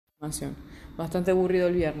información. Bastante aburrido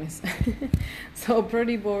el viernes. So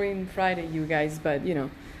pretty boring Friday, you guys, but you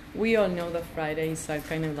know, we all know that Fridays are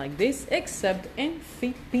kind of like this, except en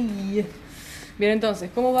FP. Bien,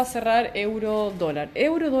 entonces, ¿cómo va a cerrar euro-dólar?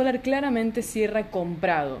 Euro-dólar claramente cierra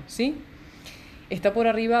comprado, ¿sí? Está por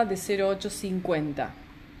arriba de 0,850,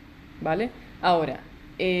 ¿vale? Ahora,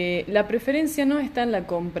 la preferencia no está en la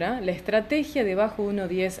compra, la estrategia debajo de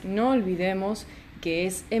 1,10 no olvidemos que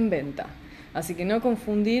es en venta. Así que no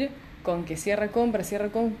confundir con que cierra compra, cierra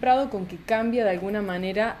comprado, con que cambia de alguna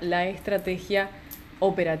manera la estrategia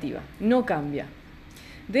operativa. No cambia.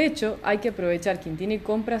 De hecho, hay que aprovechar quien tiene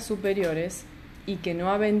compras superiores y que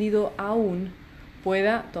no ha vendido aún,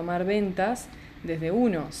 pueda tomar ventas desde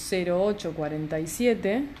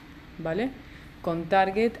 1,0847, ¿vale? Con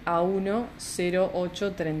target a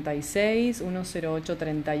 1,0836,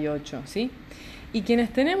 1,0838, ¿sí? Y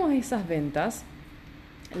quienes tenemos esas ventas,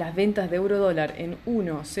 las ventas de euro-dólar en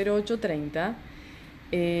 1,0830,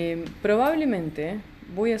 probablemente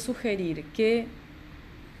voy a sugerir que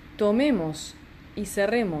tomemos y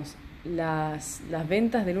cerremos las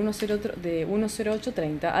ventas del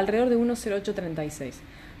 1,0830 alrededor de 1,0836.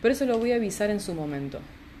 Pero eso lo voy a avisar en su momento.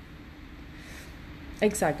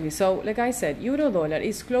 Exactly. So, like I said, euro-dollar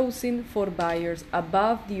is closing for buyers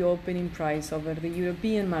above the opening price over the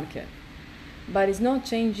European market. But it's not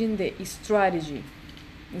changing the strategy.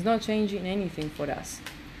 It's not changing anything for us.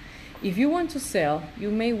 If you want to sell, you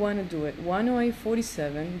may want to do it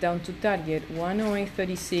 108.47 down to target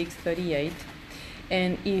 108.36.38.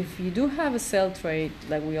 And if you do have a sell trade,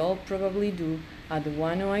 like we all probably do, at the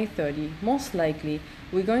 108.30, most likely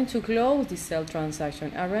we're going to close the sell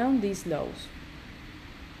transaction around these lows.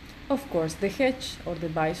 Of course, the hedge or the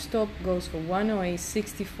buy stop goes for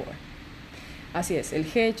 108.64. Así es, el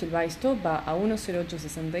hedge, el buy stop va a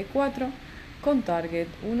 108.64 con target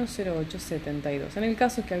 108.72. En el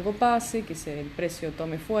caso que algo pase, que el precio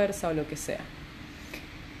tome fuerza o lo que sea.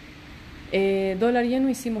 Dólar yen no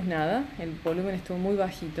hicimos nada, el volumen estuvo muy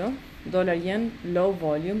bajito. Dólar yen, low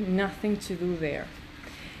volume, nothing to do there.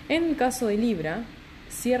 En el caso de Libra,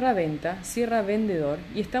 cierra venta, cierra vendedor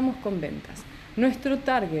y estamos con ventas. Nuestro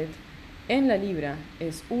target en la Libra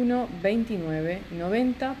es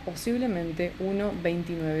 1.2990, posiblemente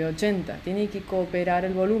 1.2980. Tiene que cooperar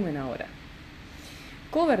el volumen ahora.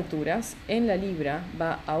 Coberturas en la Libra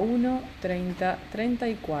va a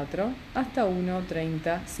 1.3034 hasta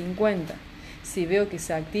 1.3050. Si veo que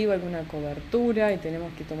se activa alguna cobertura y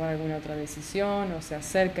tenemos que tomar alguna otra decisión o se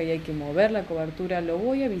acerca y hay que mover la cobertura, lo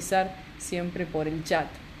voy a avisar siempre por el chat.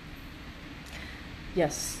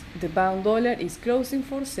 Yes, the pound dollar is closing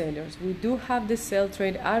for sellers. We do have the sell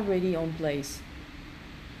trade already on place.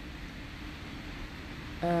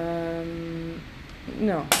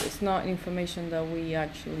 No, it's not information that we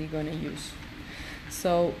actually gonna use.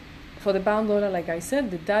 So for the pound dollar, like I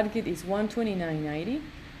said, the target is 129.90,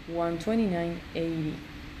 129.80.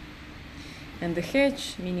 And the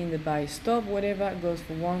hedge, meaning the buy stop, whatever, goes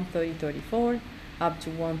from 130.34 up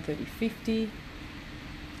to 130.50.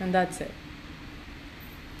 And that's it.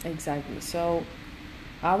 Exactly. So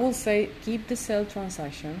I will say keep the sell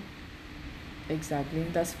transaction. Exactly,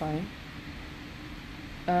 that's fine.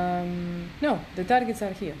 No, the targets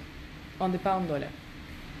are here on the pound dollar.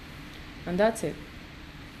 And that's it.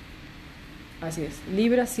 Así es.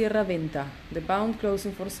 Libra cierra venta. The pound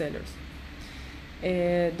closing for sellers.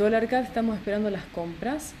 Dólar CAD estamos esperando las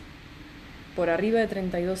compras por arriba de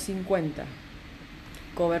 32.50.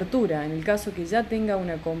 Cobertura, en el caso que ya tenga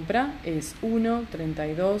una compra, es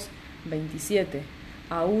 1.3227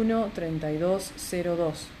 a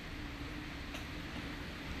 1.3202.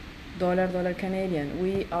 Dollar Canadian.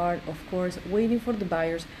 We are, of course, waiting for the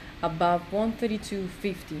buyers above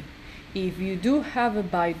 132.50. If you do have a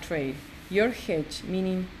buy trade, your hedge,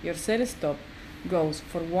 meaning your sell stop, goes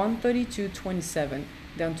for 132.27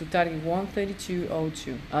 down to target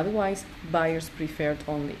 132.02. Otherwise, buyers preferred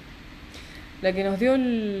only. La que nos dio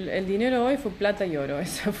el dinero hoy fue plata y oro,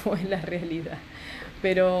 esa fue la realidad.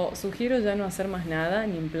 Pero sugiero ya no hacer más nada,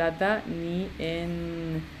 ni en plata, ni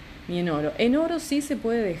en oro. En oro sí se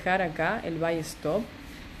puede dejar acá el buy stop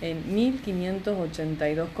en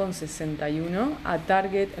 1582,61 a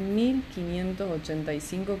target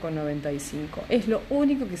 1585,95. Es lo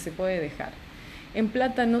único que se puede dejar. En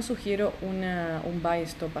plata no sugiero un buy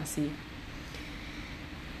stop así.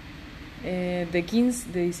 De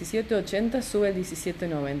 17.80 sube el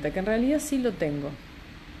 17.90, que en realidad sí lo tengo.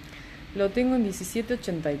 Lo tengo en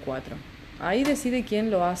 17.84. Ahí decide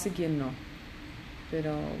quién lo hace, quién no.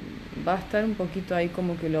 Pero va a estar un poquito ahí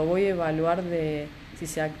como que lo voy a evaluar de si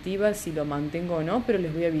se activa, si lo mantengo o no, pero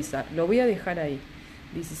les voy a avisar. Lo voy a dejar ahí.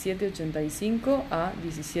 17.85 a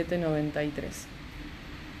 17.93.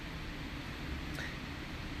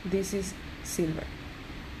 This is silver.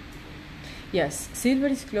 Yes, silver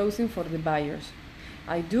is closing for the buyers.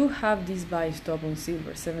 I do have this buy stop on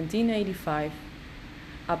silver, 17.85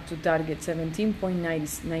 up to target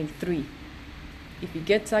 17.93. If it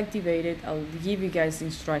gets activated, I'll give you guys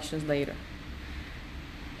instructions later.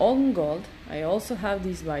 On gold, I also have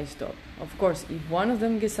this buy stop. Of course, if one of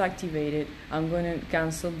them gets activated, I'm going to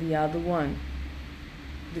cancel the other one.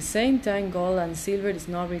 At the same time, gold and silver is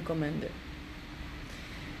not recommended.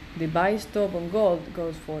 The buy stop on gold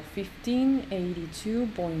goes for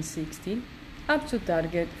 1582.60 up to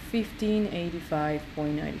target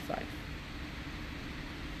 1585.95.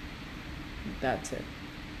 That's it.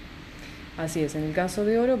 Así es, en el caso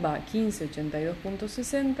de oro va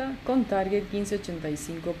 1582.60 con target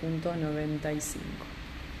 1585.95.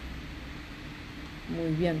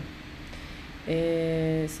 Muy bien.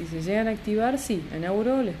 Si se llegan a activar, sí, en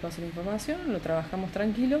euro les paso la información, lo trabajamos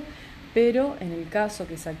tranquilo, pero en el caso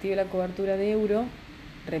que se active la cobertura de euro,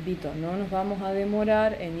 repito, no nos vamos a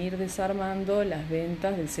demorar en ir desarmando las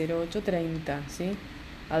ventas del 0830, ¿sí?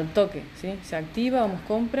 Al toque, ¿sí? Se activa, vamos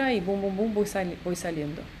compra y boom, boom, boom, voy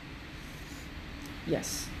saliendo.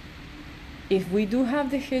 Yes. If we do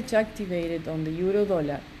have the hedge activated on the euro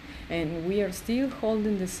dollar and we are still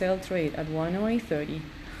holding the sell trade at 108.30,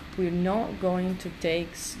 we're not going to take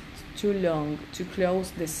too long to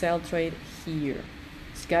close the sell trade here.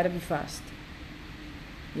 It's gotta be fast.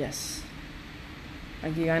 Yes.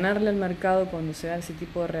 Hay que ganarle al mercado cuando se da ese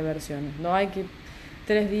tipo de reversiones. No hay que...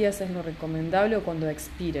 3 días es lo recomendable o cuando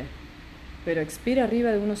expire. Pero expira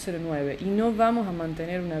arriba de 1.09 y no vamos a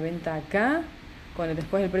mantener una venta acá con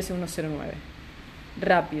después el precio de 1.09.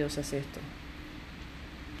 Rápido se hace esto.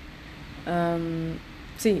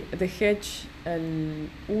 Sí, the hedge el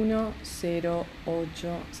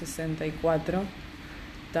 1.0864,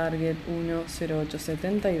 target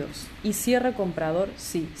 1.0872. ¿Y cierra comprador?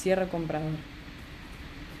 Sí, cierra comprador.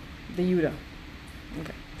 De euro.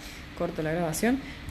 Okay. Corto la grabación.